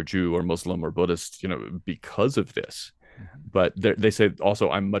Christian or Jew or Muslim or Buddhist, because of this. Mm-hmm. But they say also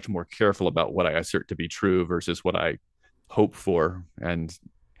I'm much more careful about what I assert to be true versus what I hope for. And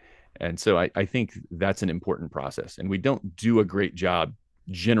so I think that's an important process. And we don't do a great job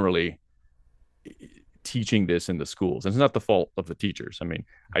generally teaching this in the schools. And it's not the fault of the teachers. I mean,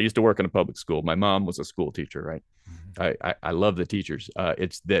 I used to work in a public school. My mom was a school teacher, right? Mm-hmm. I love the teachers.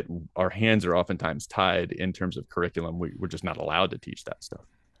 It's that our hands are oftentimes tied in terms of curriculum. We're just not allowed to teach that stuff.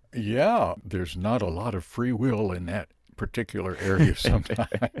 Yeah, there's not a lot of free will in that particular area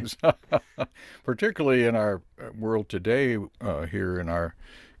sometimes, particularly in our world today. Here in our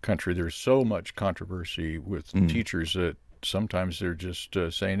country, there's so much controversy with Mm. teachers that sometimes they're just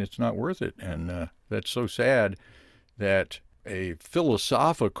saying it's not worth it. And that's so sad that a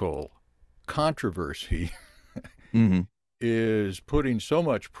philosophical controversy Mm-hmm. is putting so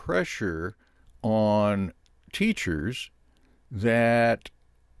much pressure on teachers that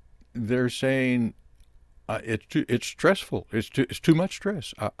they're saying it's stressful. It's too much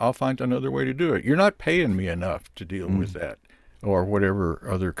stress. I'll find another way to do it. You're not paying me enough to deal with Mm. that, or whatever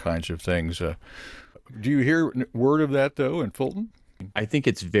other kinds of things. Do you hear word of that though in Fulton? I think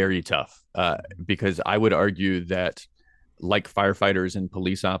it's very tough because I would argue that, like firefighters and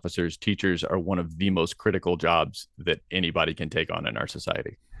police officers, teachers are one of the most critical jobs that anybody can take on in our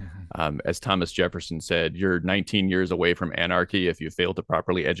society. Mm-hmm. As Thomas Jefferson said, you're 19 years away from anarchy if you fail to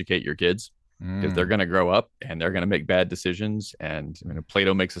properly educate your kids, because they're Mm. going to grow up and they're going to make bad decisions. And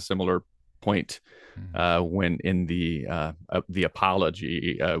Plato makes a similar point Mm. when in the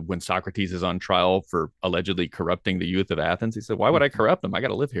Apology, when Socrates is on trial for allegedly corrupting the youth of Athens. He said, "Why would I corrupt them? I got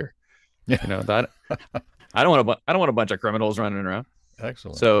to live here. Yeah. That I don't want a bunch of criminals running around."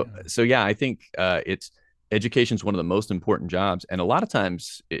 Excellent. So Yeah. so yeah, I think it's education is one of the most important jobs, and a lot of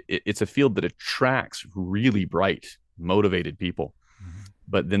times it's a field that attracts really bright, motivated people. Mm-hmm.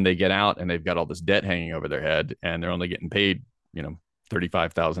 But then they get out and they've got all this debt hanging over their head, and they're only getting paid,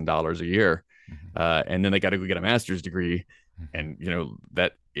 $35,000 a year, Mm-hmm. and then they got to go get a master's degree, Mm-hmm. and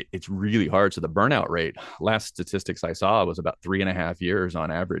that it's really hard. So the burnout rate, last statistics I saw, was about 3.5 years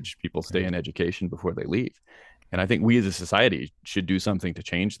on average. People stay Yeah. in education before they leave, and I think we as a society should do something to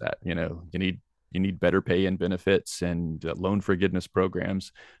change that. You need better pay and benefits and loan forgiveness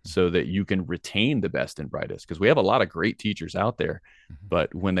programs so that you can retain the best and brightest, because we have a lot of great teachers out there, Mm-hmm.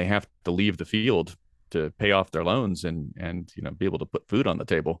 but when they have to leave the field to pay off their loans and be able to put food on the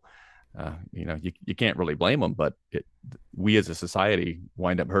table, you can't really blame them, but we as a society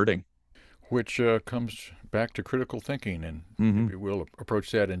wind up hurting. Which comes back to critical thinking, and Mm-hmm. maybe we'll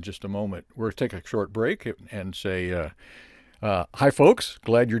approach that in just a moment. We'll take a short break and say, hi, folks.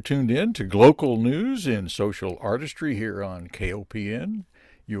 Glad you're tuned in to local news in social artistry here on KOPN,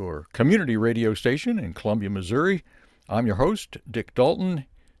 your community radio station in Columbia, Missouri. I'm your host, Dick Dalton.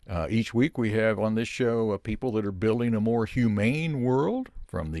 Each week we have on this show people that are building a more humane world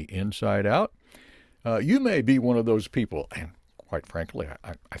from the inside out. You may be one of those people, and quite frankly,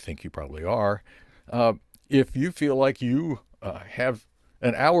 I think you probably are. If you feel like you have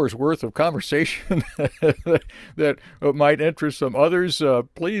an hour's worth of conversation that might interest some others,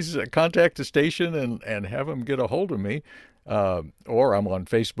 please contact the station and have them get a hold of me. Or I'm on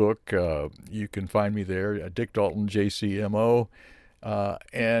Facebook. You can find me there, Dick Dalton, JCMO.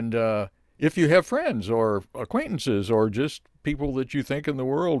 And if you have friends or acquaintances or just people that you think in the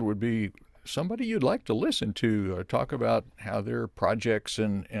world would be somebody you'd like to listen to talk about how their projects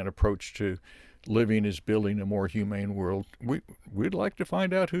and approach to living is building a more humane world, we'd like to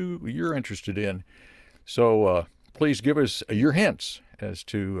find out who you're interested in. So please give us your hints as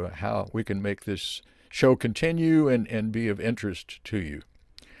to how we can make this show continue and be of interest to you.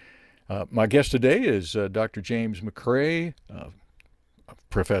 My guest today is Dr. James McRae,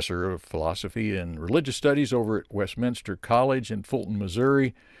 professor of philosophy and religious studies over at Westminster College in Fulton,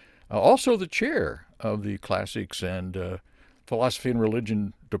 Missouri. Also, the chair of the Classics and Philosophy and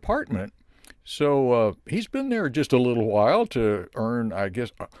Religion Department. So he's been there just a little while to earn, I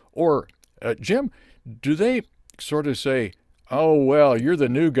guess. Or, Jim, do they sort of say, oh, well, you're the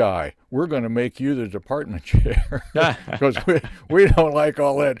new guy. We're going to make you the department chair because we don't like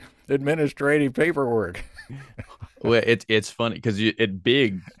all that administrative paperwork. Well, it's funny because at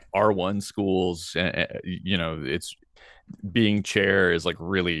big R1 schools, it's being chair is like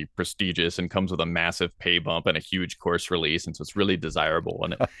really prestigious and comes with a massive pay bump and a huge course release, and so it's really desirable.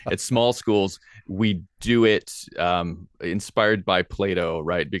 And at small schools, we do it inspired by Plato,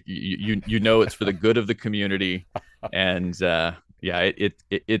 right? You know it's for the good of the community, and yeah,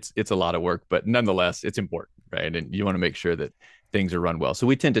 it's a lot of work, but nonetheless, it's important, right? And you want to make sure that things are run well. So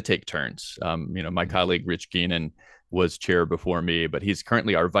we tend to take turns. My colleague Rich Keenan was chair before me, but he's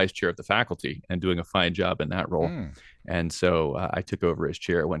currently our vice chair of the faculty and doing a fine job in that role. Mm. And so I took over as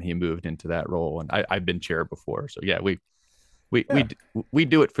chair when he moved into that role, and I've been chair before. So yeah, we Yeah. we we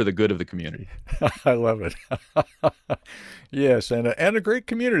do it for the good of the community. I love it. Yes, and a great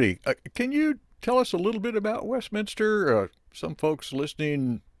community. Can you tell us a little bit about Westminster? Some folks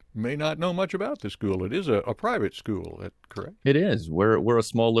listening may not know much about the school. It is a private school. Is that correct? It is. We're a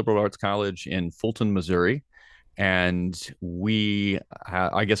small liberal arts college in Fulton, Missouri, and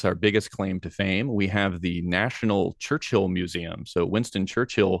I guess our biggest claim to fame, we have the National Churchill Museum. So Winston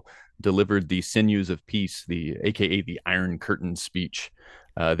Churchill delivered the Sinews of Peace, the AKA the Iron Curtain speech,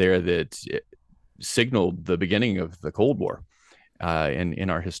 there that signaled the beginning of the Cold War in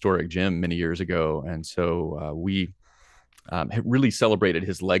our historic gym many years ago, and so we really celebrated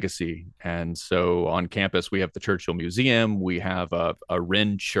his legacy. And so on campus, we have the Churchill Museum. We have a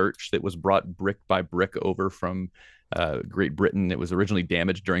Wren church that was brought brick by brick over from Great Britain. It was originally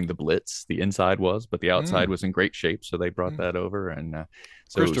damaged during the Blitz. The inside was, but the outside Mm. was in great shape. So they brought Mm. that over. And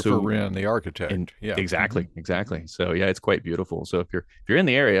Christopher Wren, the architect. Yeah. exactly, exactly. So yeah, it's quite beautiful. So if you're in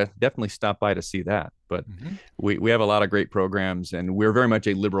the area, definitely stop by to see that. But Mm-hmm. we have a lot of great programs, and we're very much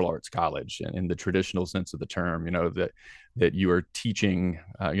a liberal arts college in the traditional sense of the term. That you are teaching.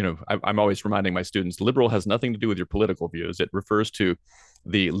 I'm always reminding my students, liberal has nothing to do with your political views. It refers to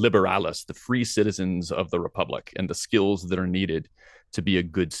the liberalis, the free citizens of the republic, and the skills that are needed to be a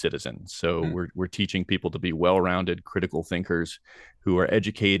good citizen. So Mm. we're teaching people to be well-rounded critical thinkers who are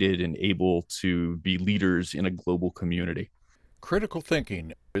educated and able to be leaders in a global community. Critical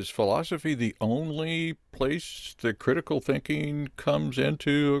thinking. Is philosophy the only place that critical thinking comes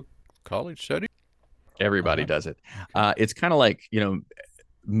into a college setting? Everybody Uh-huh. does it. It's kind of like,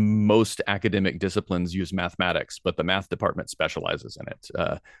 most academic disciplines use mathematics, but the math department specializes in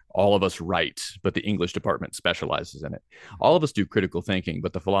it. All of us write, but the English department specializes in it. All of us do critical thinking,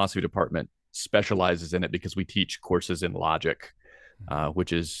 but the philosophy department specializes in it because we teach courses in logic,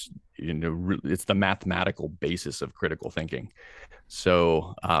 which is, it's the mathematical basis of critical thinking.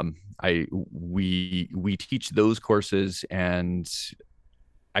 So we teach those courses, and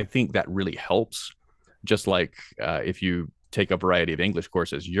I think that really helps. Just like if you take a variety of English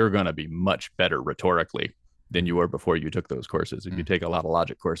courses, you're going to be much better rhetorically than you were before you took those courses. If you Mm. take a lot of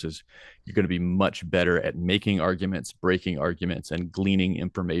logic courses, you're going to be much better at making arguments, breaking arguments, and gleaning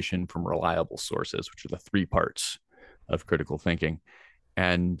information from reliable sources, which are the three parts of critical thinking.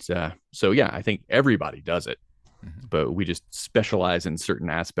 And so, yeah, I think everybody does it, Mhm. but we just specialize in certain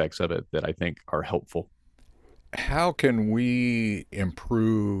aspects of it that I think are helpful. How can we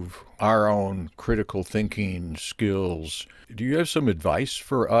improve our own critical thinking skills? Do you have some advice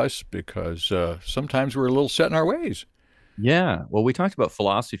for us? Because sometimes we're a little set in our ways. Yeah. Well, we talked about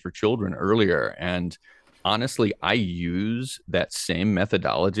philosophy for children earlier. And honestly, I use that same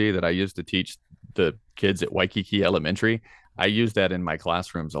methodology that I used to teach the kids at Waikiki Elementary. I use that in my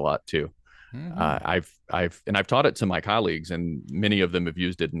classrooms a lot too. Mm-hmm. I've taught it to my colleagues, and many of them have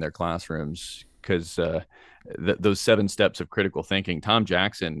used it in their classrooms because those 7 steps of critical thinking. Tom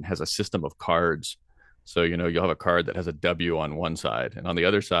Jackson has a system of cards. So you'll have a card that has a W on one side, and on the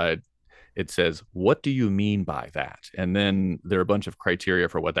other side, it says, "What do you mean by that?" And then there are a bunch of criteria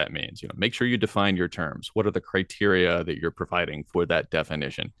for what that means. Make sure you define your terms. What are the criteria that you're providing for that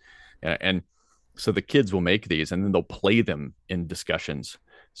definition? And so the kids will make these, and then they'll play them in discussions.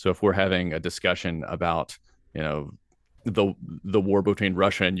 So if we're having a discussion about, the war between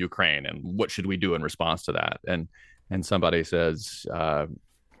Russia and Ukraine, and what should we do in response to that, and somebody says,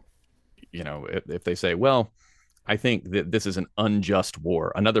 if they say, well, I think that this is an unjust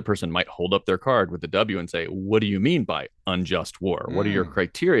war, another person might hold up their card with the W and say, what do you mean by unjust war? What are your Mm.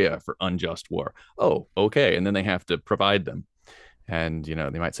 criteria for unjust war? Oh, okay. And then they have to provide them. And,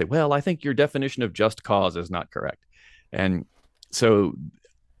 they might say, well, I think your definition of just cause is not correct. And so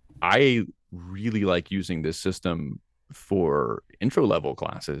I really like using this system for intro level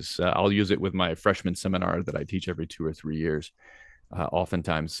classes. I'll use it with my freshman seminar that I teach every 2 or 3 years,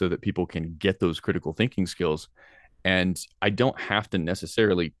 oftentimes, so that people can get those critical thinking skills. And I don't have to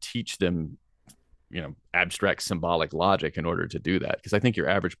necessarily teach them, abstract symbolic logic in order to do that, because I think your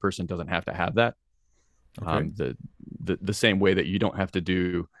average person doesn't have to have that. Okay. The same way that you don't have to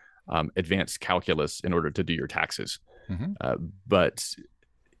do advanced calculus in order to do your taxes. Hmm. But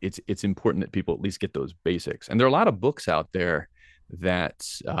it's important that people at least get those basics. And there are a lot of books out there that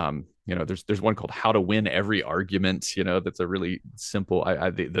there's one called How to Win Every Argument. That's a really simple.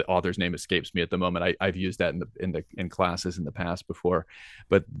 The author's name escapes me at the moment. I've used that in classes in the past before,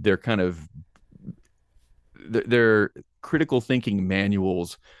 but they're critical thinking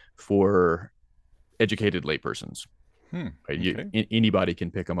manuals for educated laypersons. Right? Okay. Anybody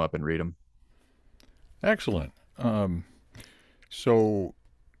can pick them up and read them. Excellent. So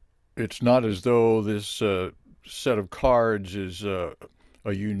it's not as though this set of cards is a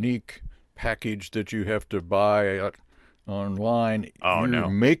unique package that you have to buy online. Oh You're no.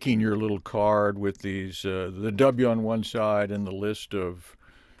 making your little card with these the W on one side and the list of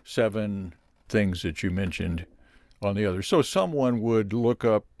 7 things that you mentioned on the other. So someone would look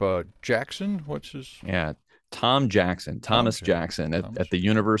up Jackson. What's his Yeah. Tom Jackson, Tom Thomas Jackson? Jackson Thomas. at the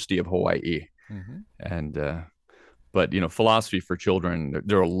University of Hawaii. Mm-hmm. And but philosophy for children,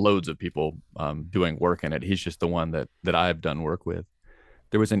 there are loads of people doing work in it. He's just the one that I've done work with.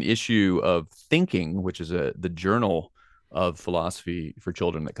 There was an issue of Thinking, which is the journal of philosophy for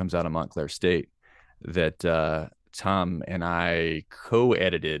children that comes out of Montclair State, that Tom and I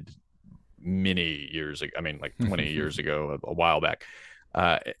co-edited many years ago. I mean, like 20 years ago, a while back,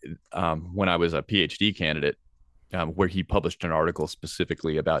 uh, when I was a PhD candidate, where he published an article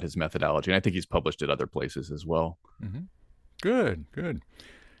specifically about his methodology. And I think he's published it other places as well. Mm-hmm. Good, good.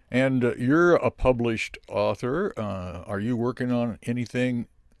 And you're a published author. Are you working on anything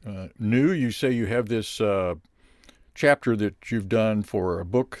new? You say you have this chapter that you've done for a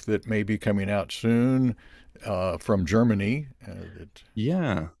book that may be coming out soon from Germany.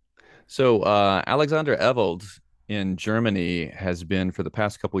 Yeah. So Alexander Ewald in Germany has been, for the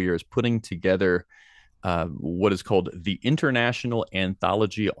past couple of years, putting together what is called the International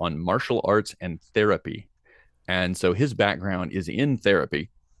Anthology on Martial Arts and Therapy. And so his background is in therapy.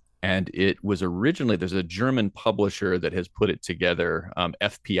 And it was originally, there's a German publisher that has put it together,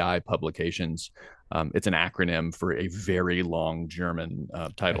 FPI Publications. It's an acronym for a very long German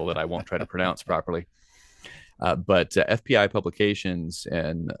title that I won't try to pronounce properly. But FPI Publications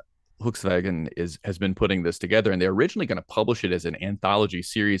and Huxwagen has been putting this together, and they're originally going to publish it as an anthology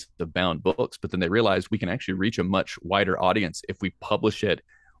series of bound books, but then they realized we can actually reach a much wider audience if we publish it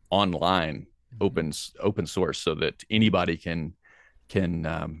online, open source, so that anybody can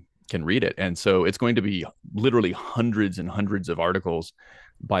read it. And so it's going to be literally hundreds and hundreds of articles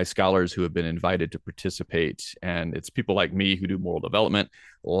by scholars who have been invited to participate. And it's people like me who do moral development,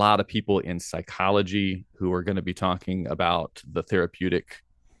 a lot of people in psychology who are going to be talking about the therapeutic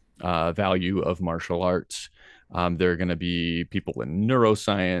value of martial arts. There are going to be people in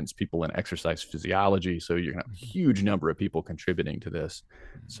neuroscience, people in exercise physiology. So you're going to have a huge number of people contributing to this.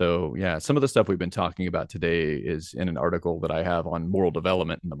 So yeah, some of the stuff we've been talking about today is in an article that I have on moral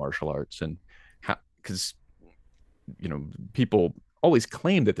development in the martial arts, and how, because people always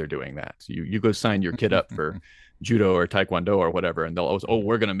claim that they're doing that. So you go sign your kid up for judo or taekwondo or whatever, and they'll always, oh,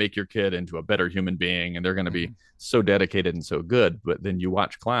 we're going to make your kid into a better human being, and they're going to be so dedicated and so good. But then you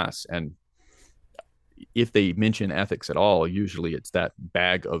watch class, and if they mention ethics at all, usually it's that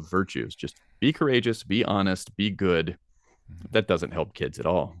bag of virtues. Just be courageous, be honest, be good. That doesn't help kids at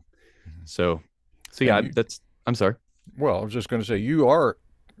all. So yeah, I'm sorry. Well, I was just going to say, you are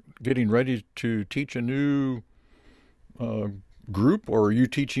getting ready to teach a new group, or are you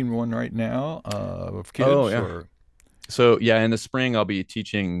teaching one right now of kids? Oh yeah. Or? So yeah, in the spring I'll be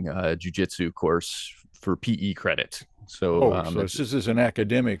teaching a jujitsu course for PE credit. So, So this is an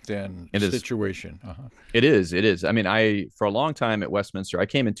academic then situation. It is. It is. I mean, for a long time at Westminster, I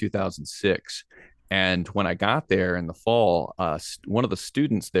came in 2006, and when I got there in the fall, one of the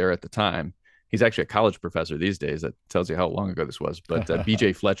students there at the time, he's actually a college professor these days. That tells you how long ago this was. But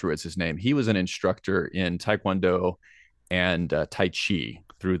BJ Fletcher is his name. He was an instructor in Taekwondo and Tai Chi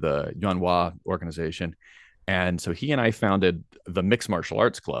through the Yuanhua organization. And so he and I founded the Mixed Martial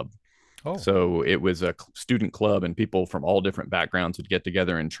Arts Club. Oh. So it was a student club, and people from all different backgrounds would get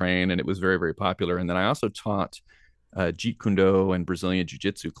together and train, and it was very, very popular. And then I also taught Jeet Kune Do and Brazilian Jiu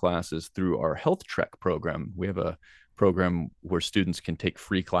Jitsu classes through our Health Trek program. We have a program where students can take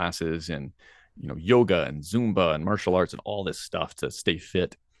free classes in, yoga and Zumba and martial arts and all this stuff to stay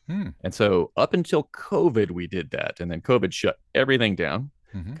fit. Hmm. And so up until COVID, we did that. And then COVID shut everything down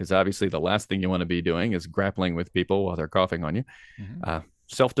Mm-hmm. because obviously the last thing you want to be doing is grappling with people while they're coughing on you. Mm-hmm.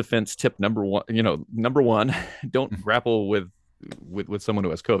 Self-defense tip number one, number one, don't grapple with someone who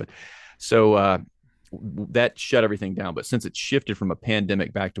has COVID. So that shut everything down. But since it shifted from a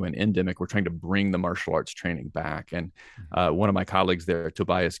pandemic back to an endemic, we're trying to bring the martial arts training back. And one of my colleagues there,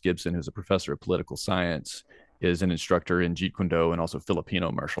 Tobias Gibson, who's a professor of political science, is an instructor in Jeet Kune Do and also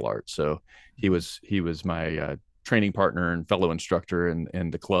Filipino martial arts. So he was my training partner and fellow instructor in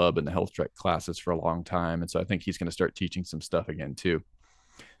the club and the health track classes for a long time. And so I think he's going to start teaching some stuff again too.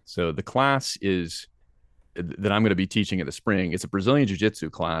 So the class is that I'm going to be teaching in the spring. It's a Brazilian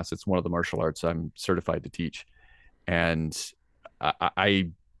Jiu-Jitsu class. It's one of the martial arts I'm certified to teach. And I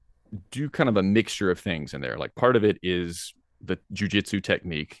do kind of a mixture of things in there. Like part of it is the Jiu-Jitsu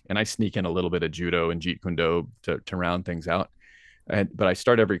technique, and I sneak in a little bit of Judo and Jeet Kune Do to round things out. But I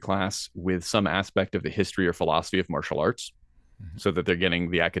start every class with some aspect of the history or philosophy of martial arts so that they're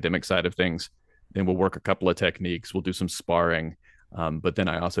getting the academic side of things. Then we'll work a couple of techniques. We'll do some sparring. But then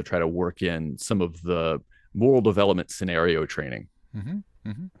I also try to work in some of the moral development scenario training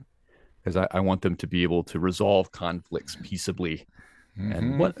because I want them to be able to resolve conflicts peaceably.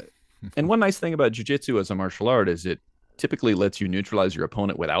 And one nice thing about jiu-jitsu as a martial art is it typically lets you neutralize your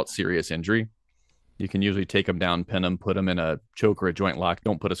opponent without serious injury. You can usually take them down, pin them, put them in a choke or a joint lock,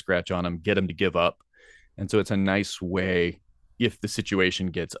 don't put a scratch on them, get them to give up. And so it's a nice way, if the situation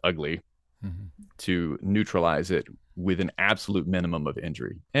gets ugly, to neutralize it with an absolute minimum of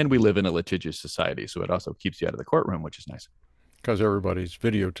injury. And we live in a litigious society, so it also keeps you out of the courtroom, which is nice. Because everybody's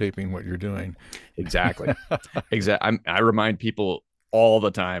videotaping what you're doing. Exactly. I remind people all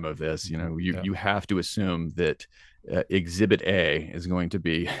the time of this. You have to assume that Exhibit A is going to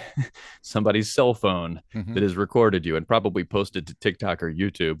be somebody's cell phone that has recorded you and probably posted to TikTok or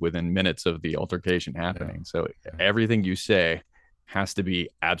YouTube within minutes of the altercation happening. So everything you say has to be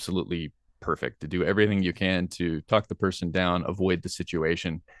absolutely perfect, to do everything you can to talk the person down, avoid the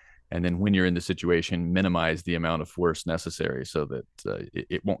situation, and then when you're in the situation, minimize the amount of force necessary so that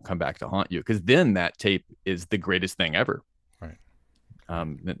it won't come back to haunt you, because then that tape is the greatest thing ever. Right.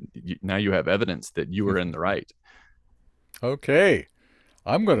 Now you have evidence that you were in the right. Okay.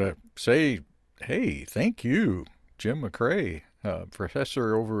 I'm going to say, hey, thank you, Jim McRae,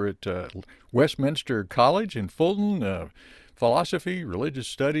 professor over at Westminster College in Fulton, philosophy, religious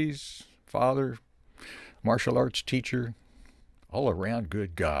studies, father, martial arts teacher, all around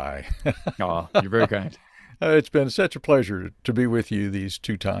good guy. Oh, you're very kind. It's been such a pleasure to be with you these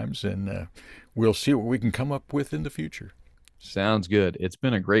two times, and we'll see what we can come up with in the future. Sounds good. It's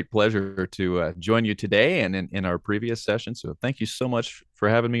been a great pleasure to join you today and in our previous session. So thank you so much for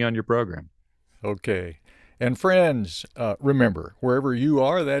having me on your program. Okay. And friends, remember, wherever you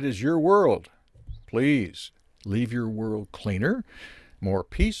are, that is your world. Please leave your world cleaner, more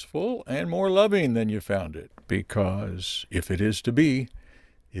peaceful, and more loving than you found it, because if it is to be,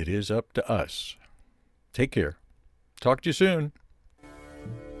 it is up to us. Take care. Talk to you soon.